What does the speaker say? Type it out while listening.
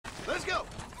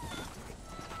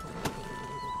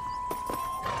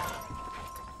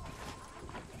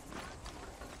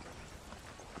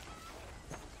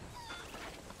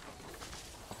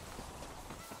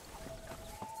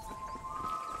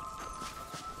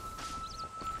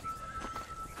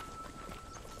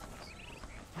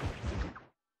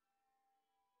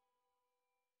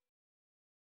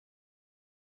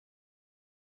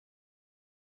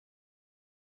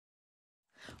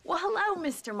Well, hello,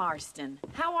 Mr. Marston.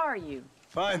 How are you?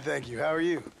 Fine, thank you. How are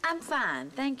you? I'm fine,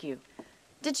 thank you.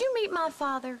 Did you meet my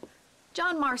father?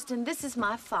 John Marston, this is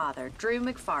my father, Drew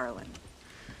MacFarlane.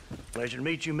 Pleasure to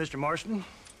meet you, Mr. Marston.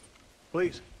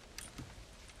 Please.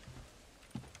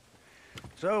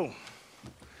 So,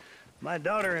 my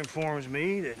daughter informs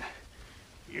me that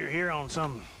you're here on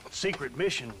some secret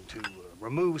mission to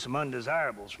remove some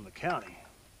undesirables from the county.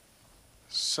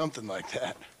 Something like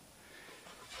that.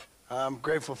 I'm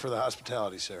grateful for the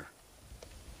hospitality, sir.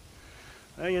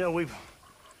 Well, you know, we've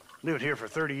lived here for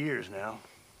 30 years now.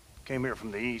 Came here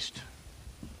from the east.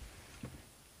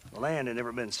 The land had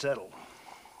never been settled.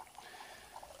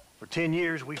 For 10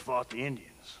 years, we fought the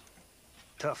Indians.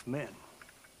 Tough men.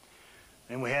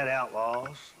 Then we had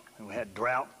outlaws, and we had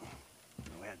drought,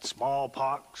 and we had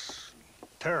smallpox,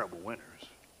 terrible winters,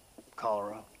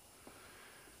 cholera.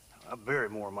 I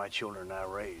buried more of my children than I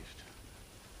raised.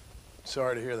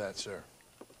 Sorry to hear that, sir.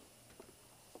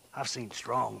 I've seen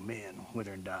strong men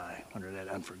wither and die under that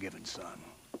unforgiving sun.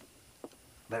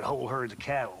 That whole herds of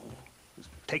cattle just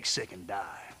take sick and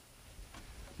die.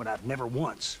 But I've never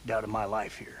once doubted my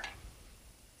life here.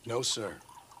 No, sir.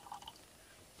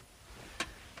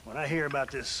 When I hear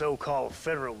about this so-called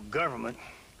federal government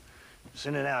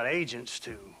sending out agents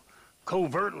to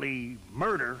covertly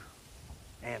murder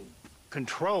and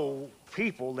control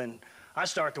people, then I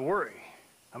start to worry.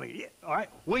 I mean, yeah, all right,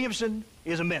 Williamson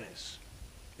is a menace,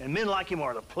 and men like him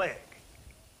are the plague.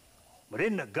 But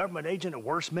isn't a government agent a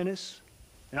worse menace?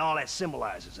 And all that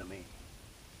symbolizes, I mean.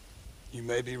 You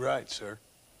may be right, sir.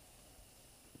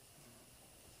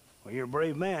 Well, you're a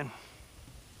brave man.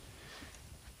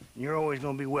 You're always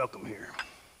gonna be welcome here.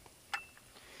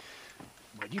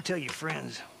 But you tell your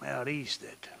friends out east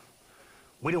that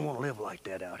we don't want to live like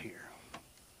that out here.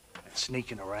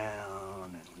 Sneaking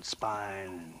around and spying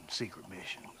and secret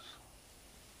missions.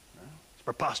 It's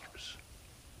preposterous.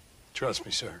 Trust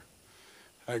me, sir.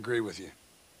 I agree with you.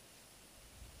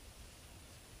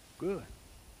 Good.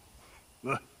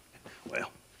 Good.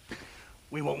 Well,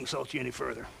 we won't insult you any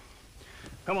further.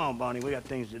 Come on, Bonnie, we got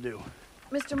things to do.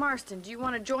 Mr. Marston, do you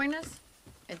want to join us?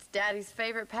 It's Daddy's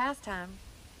favorite pastime.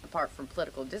 Apart from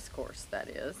political discourse, that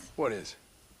is. What is?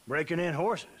 Breaking in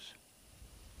horses.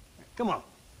 Come on.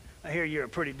 I hear you're a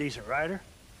pretty decent rider.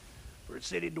 For a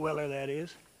city dweller, that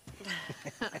is.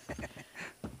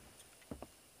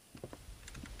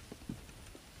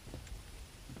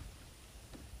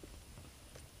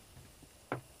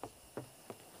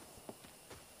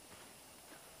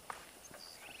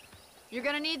 You're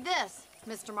gonna need this,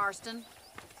 Mr. Marston.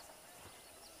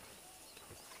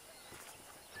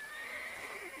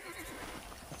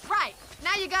 Right,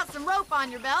 now you got some rope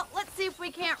on your belt. Let's see if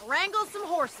we can't wrangle some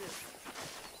horses.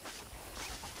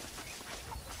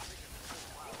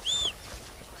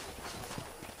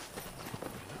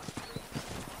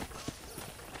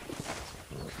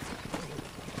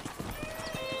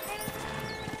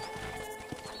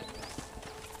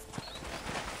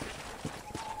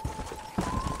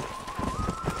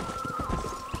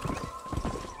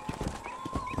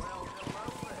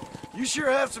 You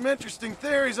sure have some interesting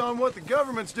theories on what the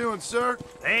government's doing, sir.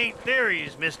 They ain't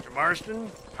theories, Mr. Marston.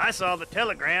 I saw the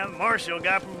telegram Marshall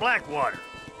got from Blackwater.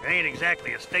 It ain't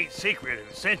exactly a state secret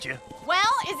who sent you. Well,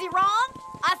 is he wrong?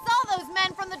 I saw those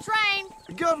men from the train.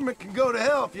 The government can go to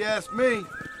hell if you ask me.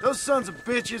 Those sons of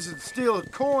bitches would steal a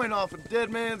coin off a dead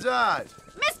man's eyes.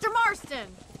 Mr. Marston!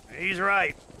 He's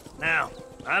right. Now,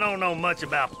 I don't know much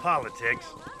about politics.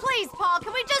 Please, Paul,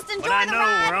 can we just enjoy But I the know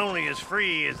ride? we're only as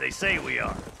free as they say we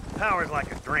are. Power's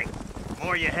like a drink. The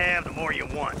more you have, the more you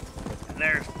want. And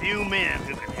there's few men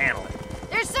who can handle it.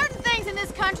 There's certain things in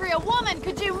this country a woman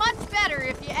could do much better,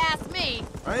 if you ask me.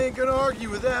 I ain't gonna argue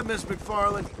with that, Miss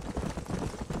MacFarlane.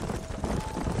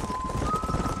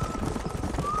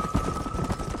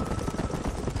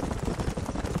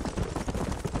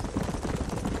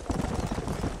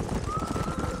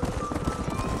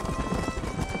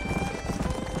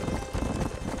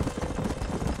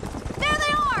 There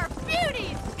they are!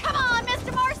 Beauties! Come on,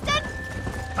 Mr. Marston!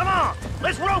 Come on,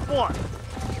 let's rope one.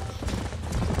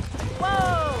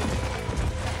 Whoa!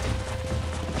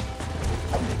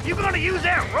 You gonna use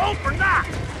that rope or not?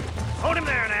 Hold him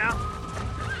there now.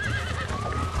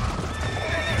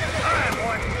 All right,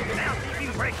 boy. Now see if you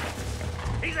can break it.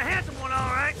 He's a handsome one,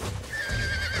 all right.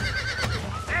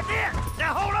 That's it.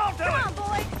 Now hold on to Come it. on,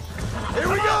 boy! Here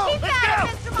we go! Keep Let's at go.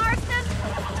 it, Mr. Marston!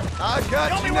 I got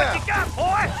Show you me now. what you got,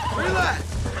 boy. Relax.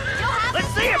 You'll have Let's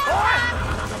to see it, all boy. right.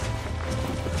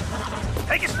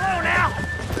 Take it slow now.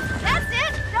 That's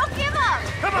it! Don't give up!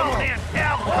 Come on, then,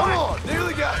 cowboy. Come on,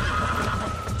 nearly got you.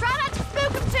 Try not to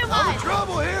spook him too I'm in much!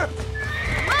 trouble here.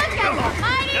 Look at Come on. the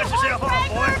mighty Dust horse yourself off,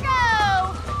 wrangler! boy.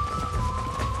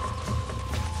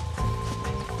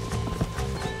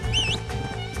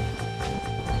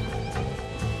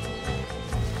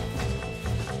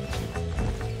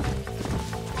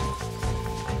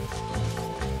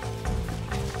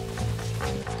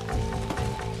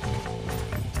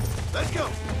 Let's go.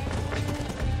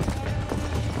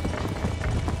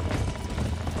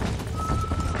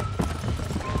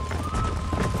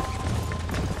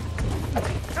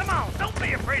 Come on, don't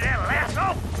be afraid of that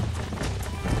lasso.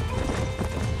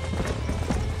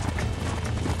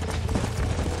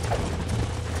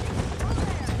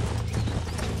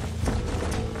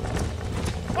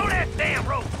 Pull that damn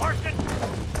rope, Marston.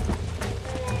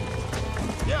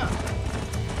 Yeah.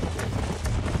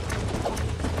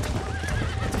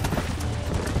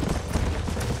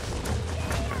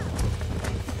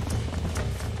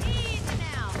 Easy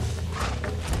now.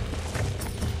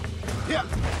 Yeah.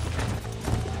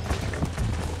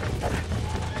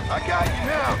 I got you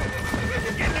now.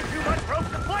 You're getting too much rope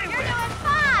to play You're with. doing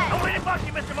fine. Don't let it buck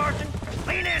you, Mr. Marston.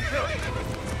 Lean into it.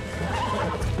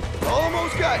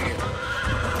 Almost got you.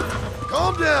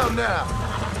 Calm down now.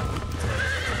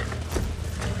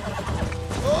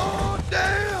 Oh,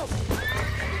 damn!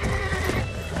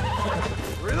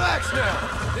 Relax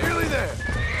now. Nearly there.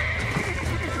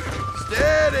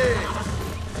 Steady.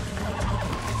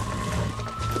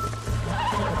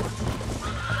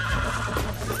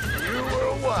 You were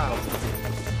a wild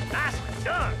one. Nicely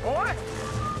done, boy.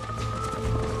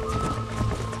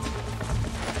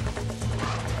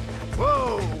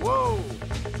 Whoa, whoa.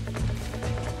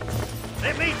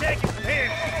 Let me take it from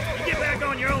here. You get back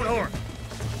on your own horse.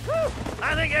 Whew.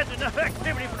 I think that's enough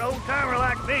activity for an old-timer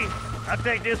like me. I'll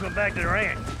take this one back to the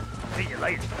ranch. See you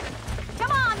later.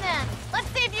 Come on, then. Let's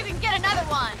see if you can get another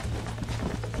one.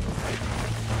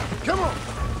 Come on.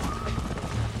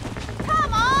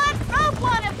 Come on, rope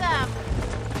one of them.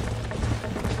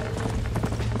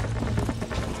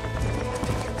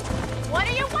 What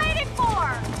are you waiting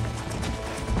for?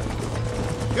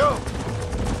 Go.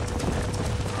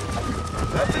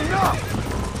 That's enough.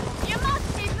 You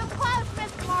must keep them close,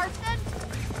 Mr. Marston.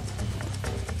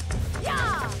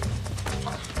 Yeah.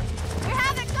 We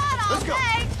haven't got all Let's go.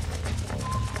 day.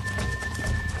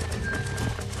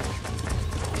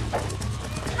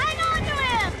 Hang on to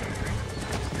him.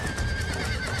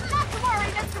 Not to worry,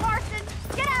 Mr. Marston.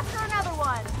 Get after another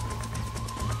one.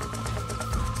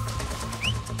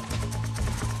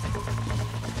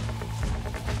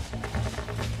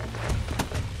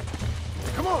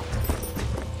 Come on.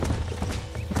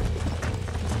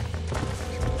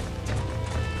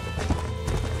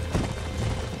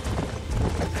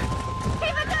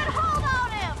 Keep a good hold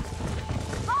on him.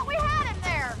 Thought we had him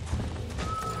there.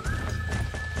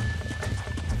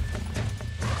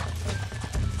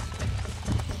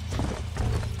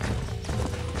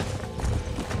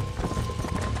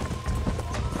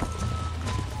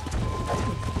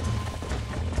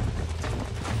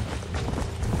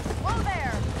 Whoa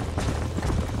there.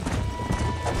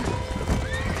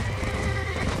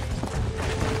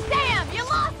 Damn, you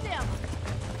lost him.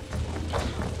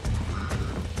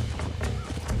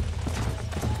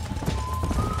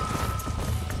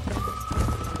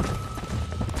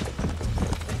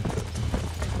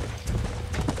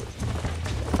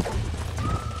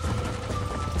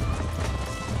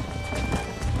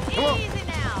 Come on. Easy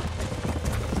now.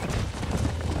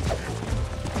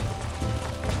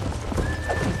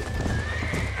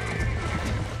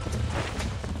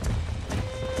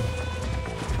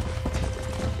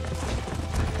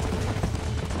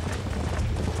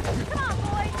 Come on,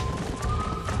 boy.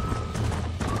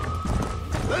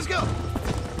 Let's go.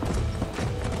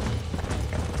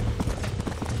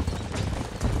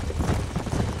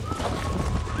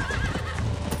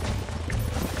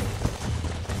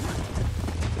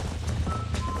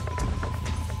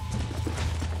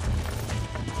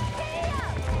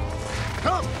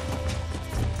 Come.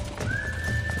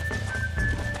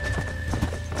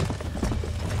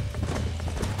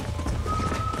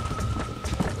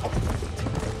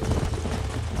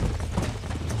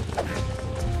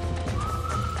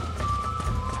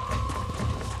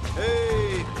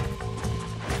 Hey.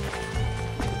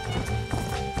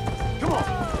 Come on.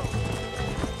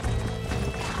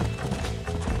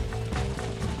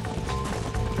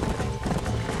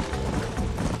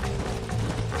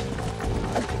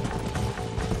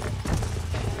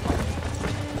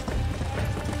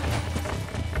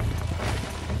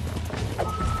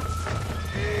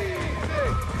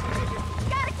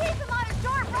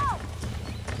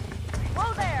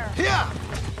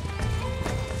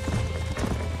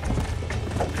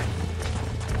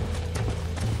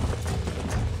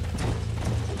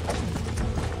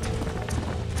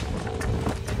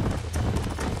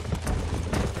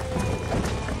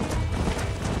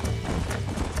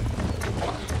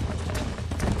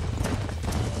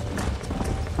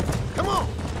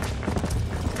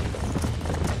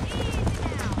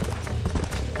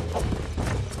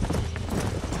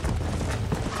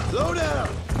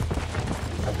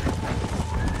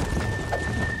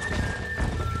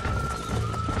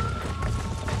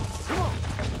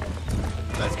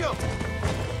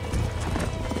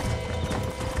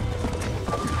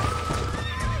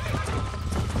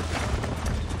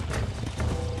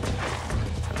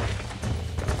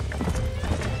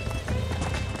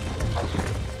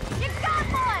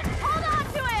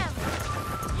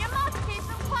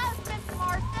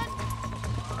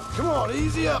 on,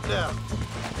 easy up now.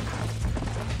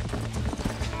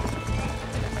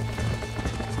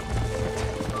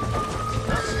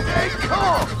 Now stay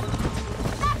calm.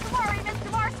 Not to worry, Mr.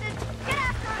 Marston. Get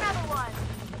after another one.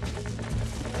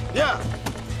 Yeah.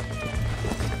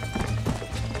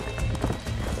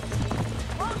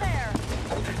 Hold there.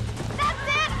 That's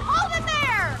it. Hold it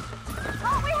there.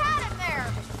 Oh, we had him there.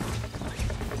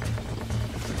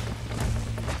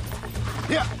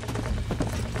 Yeah.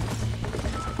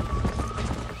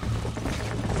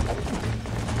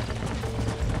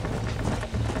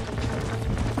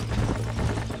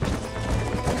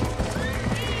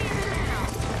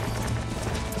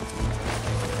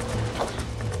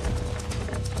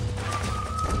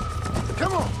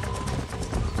 Come on.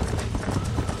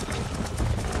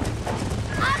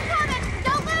 I'm coming.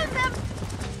 Don't lose him.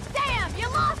 Damn, you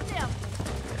lost him.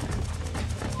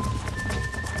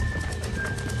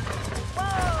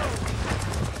 Whoa.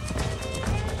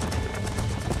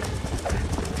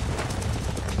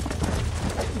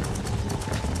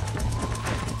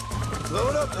 Blow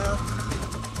it up now.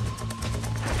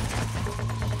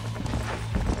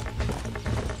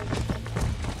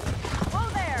 Whoa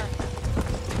there.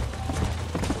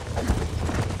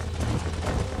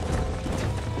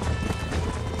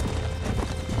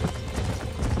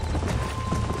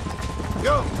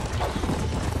 Go.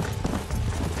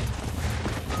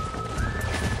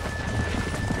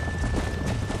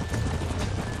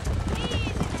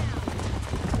 Easy now.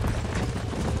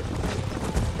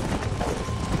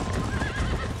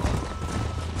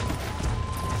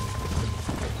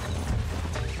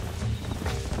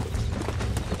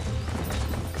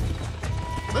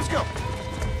 Let's go.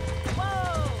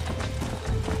 Whoa.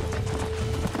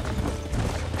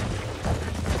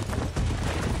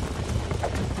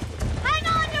 Hang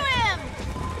on to him.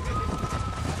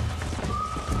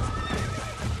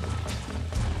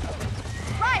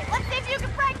 Right, let's see if you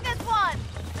can break this one.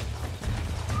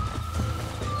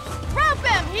 Rope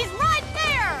him. He's right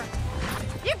there.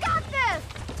 You got this.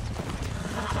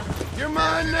 You're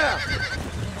mine now.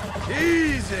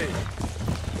 Easy.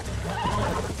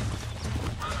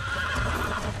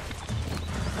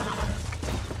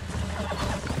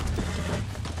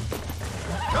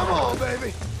 Come on,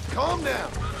 baby. Calm down.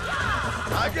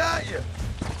 I got you.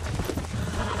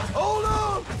 Hold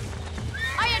on.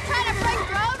 Are you trying to break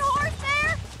your own horse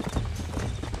there?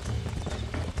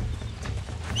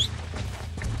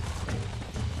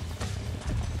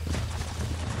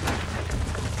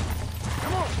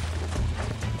 Come on.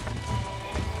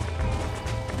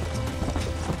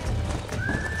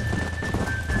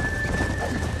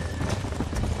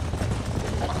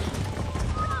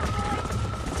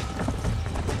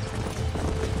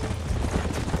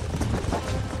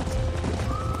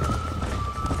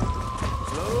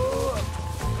 Slow up.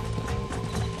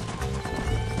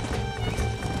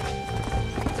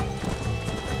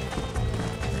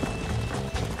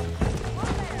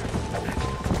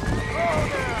 Slow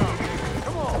down.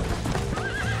 Come on.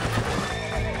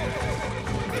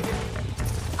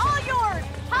 All yours.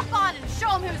 Hop on and show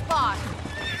him who's boss.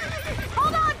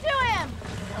 Hold on to him.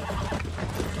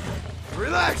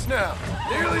 Relax now.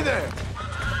 Nearly there.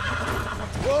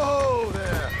 Whoa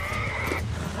there.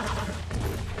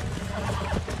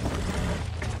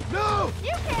 No!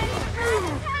 You can't even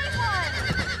grab anyone.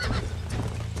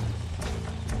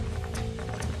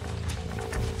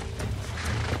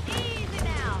 Easy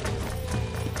now.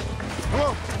 Come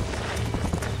on.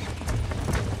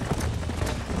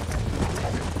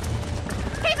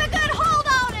 Keep a good hold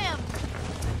on him.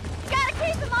 Gotta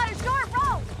keep him on a short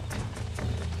rope.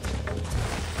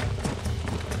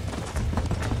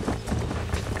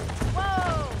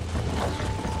 Whoa.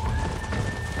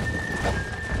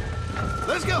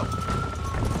 Let's go.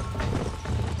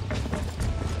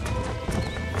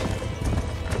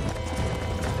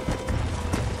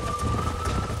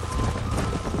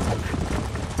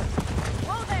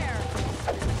 Whoa there.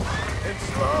 And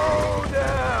slow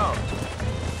down.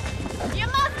 You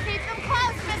must keep them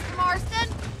close, Mr. Marston.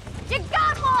 You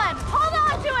got one. Hold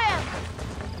on to him.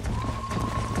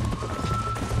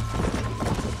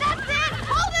 That's it.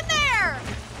 Hold it there.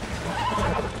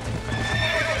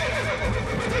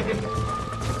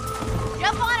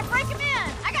 Jump on and break him in.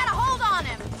 I got a hold on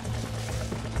him.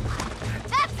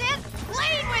 That's it.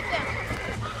 Lean with him.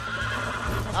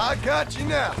 I got you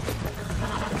now.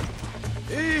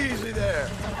 Easy there.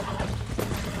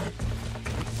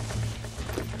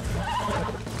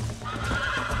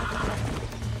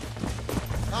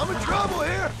 I'm in trouble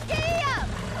here. Giddy up.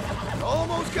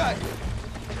 Almost got you.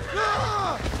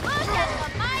 Ah! Look at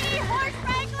the mighty horse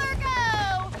wrangler go.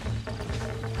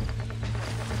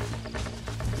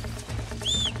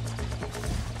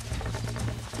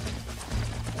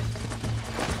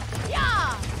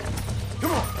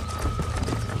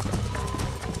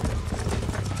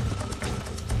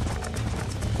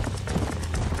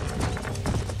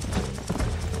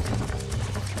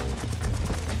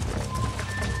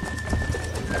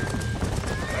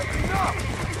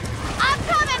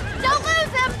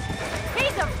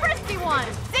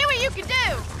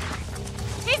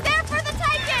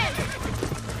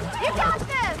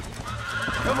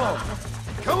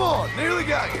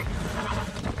 right.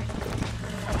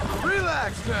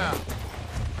 Relax now.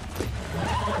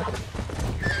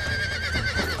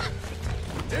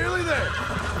 Nearly there.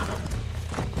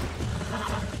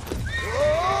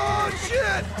 Oh,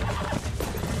 shit!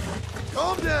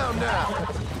 Calm down now.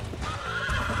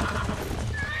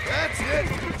 That's it.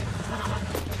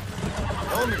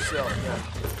 Calm yourself now.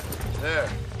 There.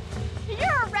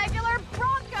 You're a regular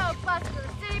Bronco buster,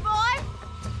 city boy.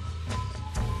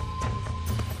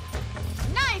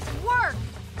 Nice work.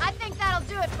 I think that'll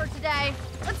do it for today.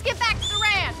 Let's get back to the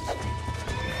ranch.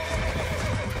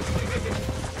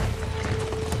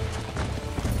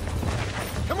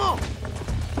 Come on.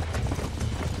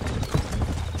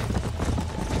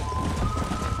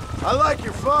 I like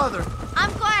your father.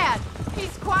 I'm glad.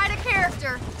 He's quite a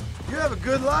character. You have a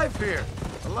good life here.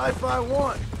 A life I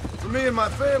want. For me and my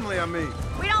family, I mean.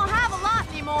 We don't have a lot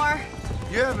anymore.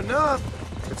 You have enough.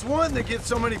 It's one that gets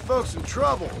so many folks in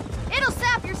trouble. It'll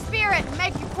sap your spirit and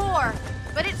make you poor.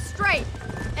 But it's straight,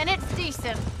 and it's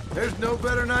decent. There's no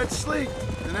better night's sleep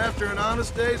than after an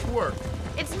honest day's work.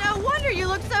 It's no wonder you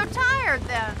look so tired,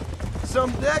 then.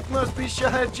 Some deck must be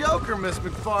shy of Joker, Miss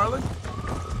MacFarlane.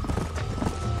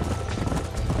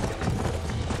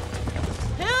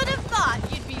 Who'd have thought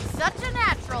you'd be such a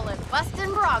natural at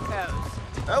busting Broncos?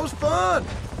 That was fun.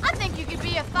 I think you could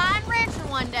be a fine rancher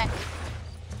one day.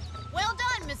 Well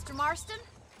done, Mr. Marston.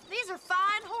 These are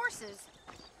fine horses.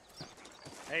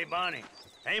 Hey, Bonnie.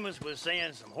 Amos was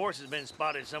saying some horses been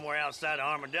spotted somewhere outside of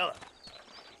Armadillo.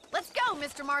 Let's go,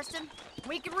 Mr. Marston.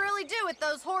 We can really do with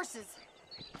those horses.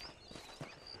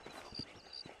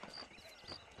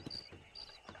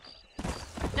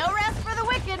 No rest for the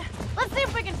wicked. Let's see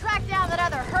if we can track down that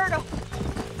other herd of...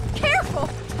 Careful!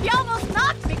 You almost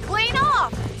knocked me clean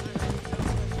off!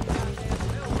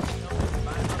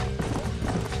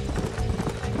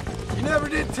 You never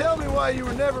did tell me why you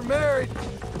were never married.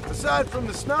 Aside from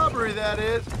the snobbery, that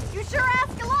is. You sure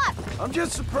ask a lot. I'm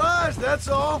just surprised, that's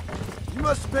all. You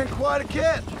must have been quite a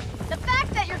catch. The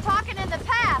fact that you're talking in the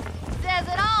past says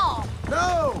it all.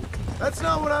 No, that's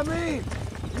not what I mean.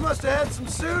 You must have had some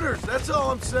suitors, that's all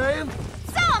I'm saying.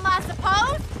 Some, I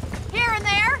suppose. Here and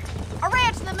there. A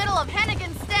ranch in the middle of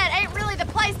Hennigan's Stead ain't really the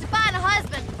place to find a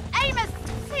husband. Amos,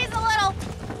 he's a little,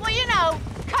 well, you know,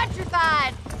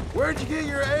 countrified. Where'd you get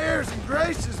your airs and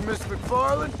graces, Miss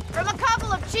MacFarlane? From a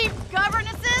couple of cheap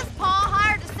governesses Pa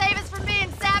hired to save us from being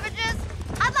savages.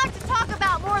 I'd like to talk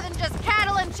about more than just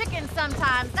cattle and chickens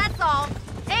sometimes, that's all.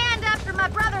 And after my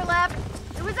brother left,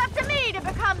 it was up to me to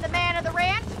become the man of the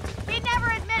ranch. He'd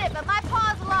never admit it, but my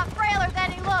pa's a lot frailer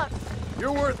than he looks.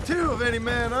 You're worth two of any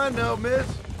man I know, miss.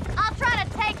 I'll try to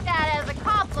take that as a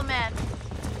compliment.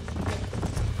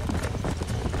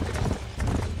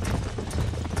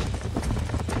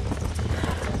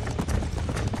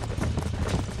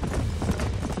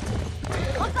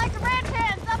 Looks like the ranch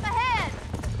hand's up ahead.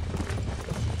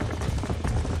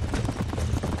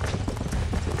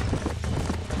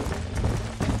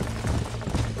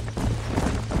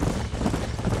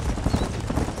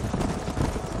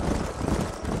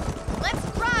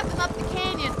 Let's drive them up the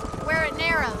canyon where it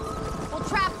narrows. We'll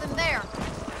trap them there.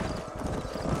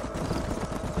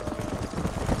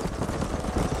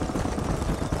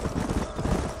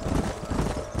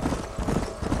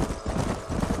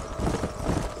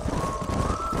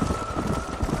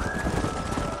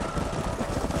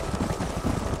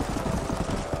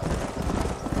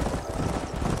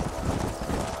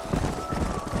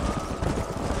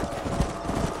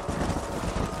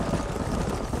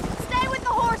 Stay with the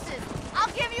horses. I'll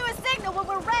give you a signal when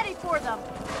we're ready for them.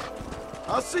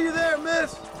 I'll see you there,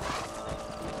 miss.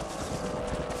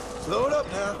 Slow it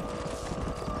up now.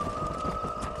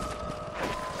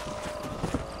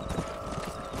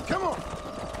 Come on.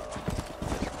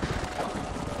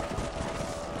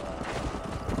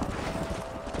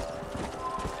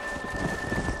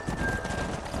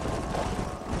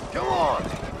 Come on.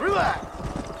 Relax.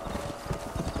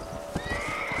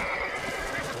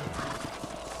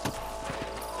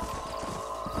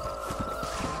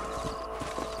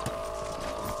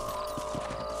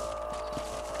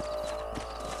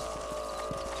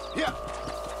 Yeah.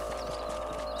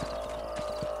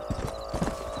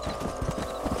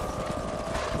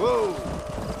 Whoa.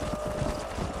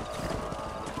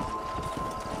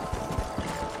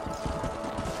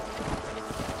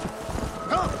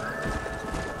 Come.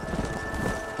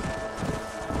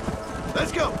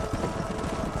 Let's go.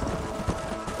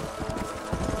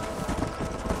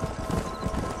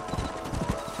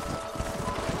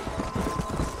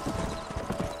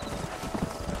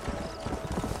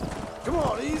 Come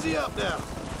on, easy up now.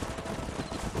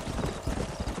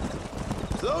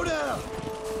 Slow down.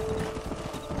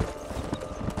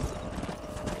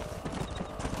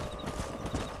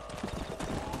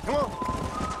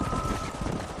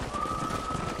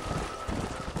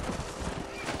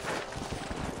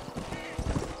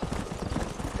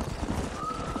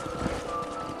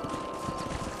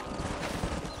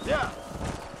 Yeah.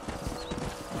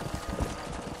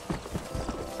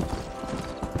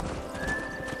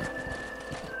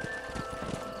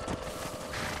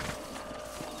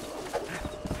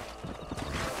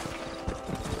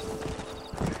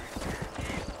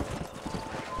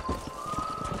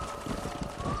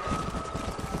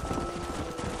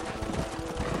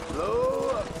 Slow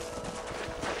up.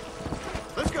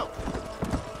 Let's go.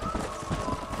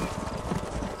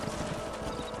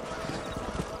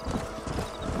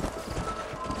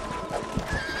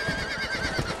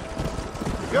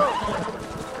 Go!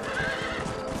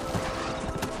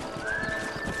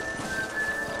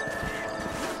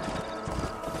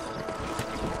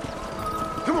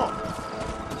 Come on!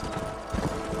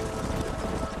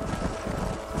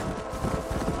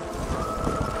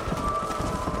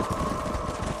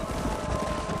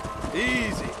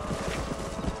 Easy.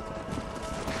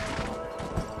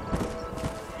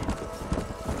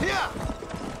 Yeah!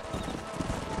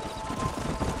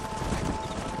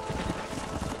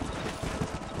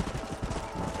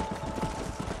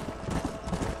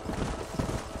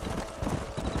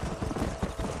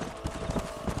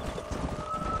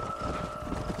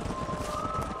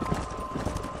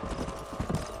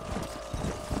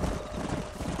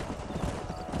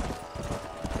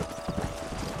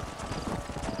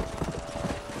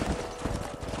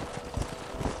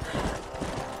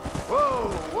 Whoa,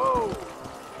 whoa!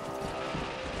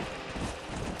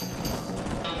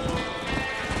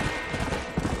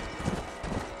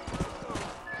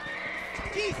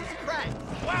 Jesus Christ!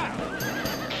 Wow!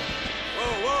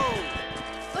 Whoa, whoa!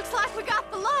 Looks like we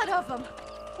got the lot of them.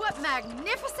 What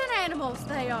magnificent animals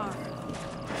they are.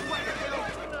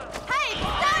 Hey, the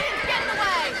stallion's getting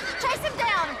away! Chase him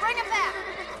down and bring him back.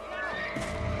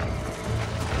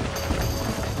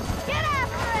 Get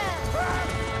after him!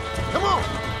 Come on!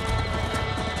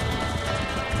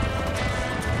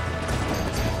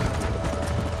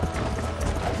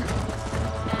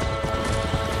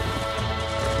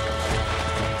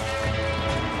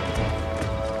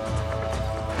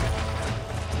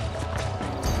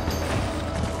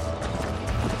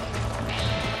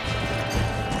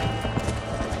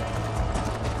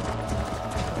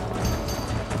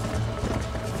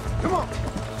 Come on!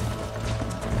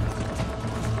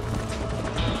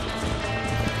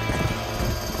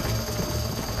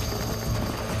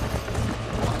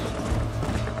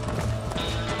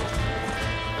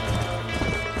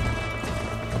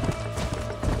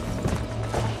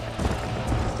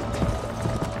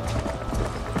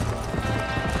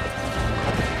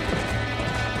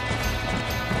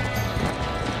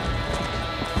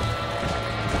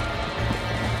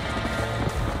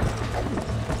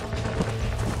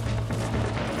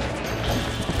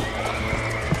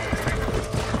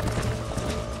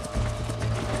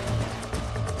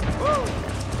 Whoa!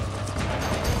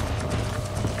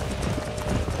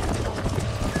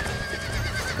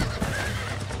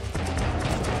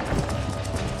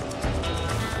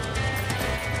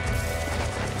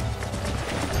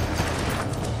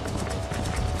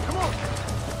 Come on!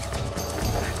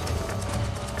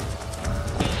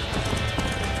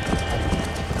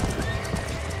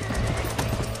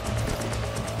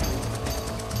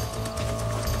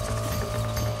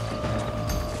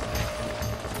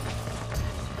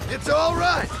 It's all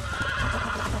right.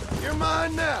 You're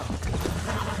mine now.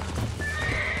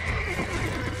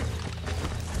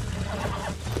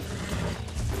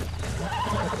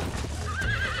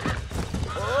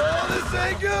 Oh, this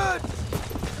ain't good.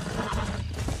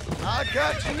 I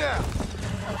got you now.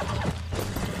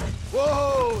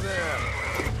 Whoa there.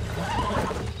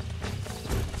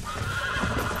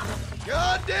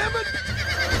 God damn it.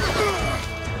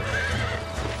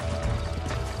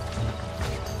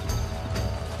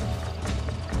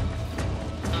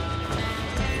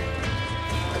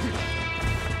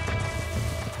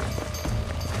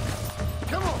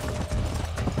 Come on.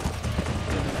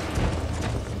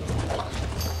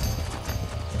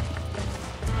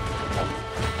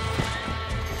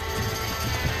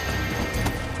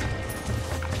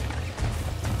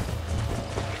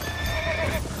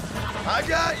 I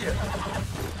got you.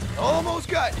 Almost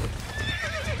got you.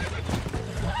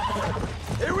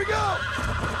 Here we go.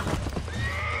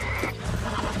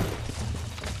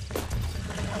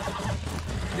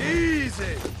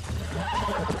 Easy.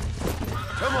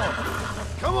 Come on.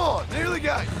 Come on. Nearly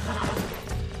got you.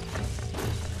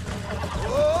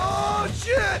 Oh,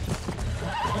 shit.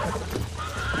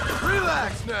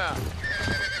 Relax now.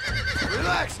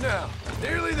 Relax now.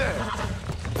 Nearly there.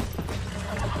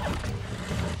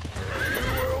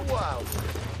 You were a wild one.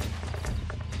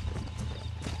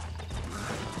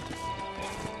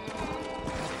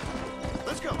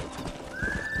 Let's go.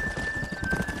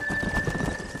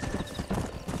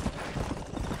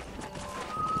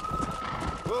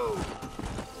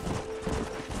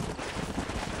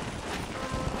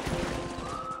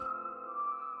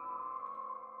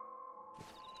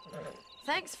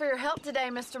 Thanks for your help today,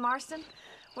 Mr. Marston.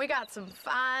 We got some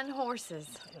fine horses.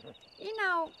 You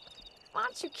know, why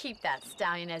don't you keep that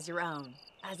stallion as your own,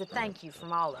 as a thank you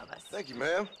from all of us? Thank you,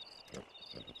 ma'am.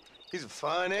 He's a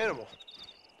fine animal.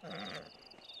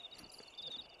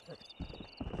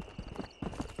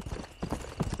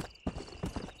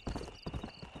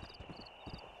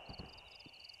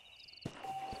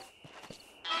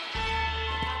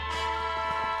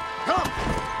 Come!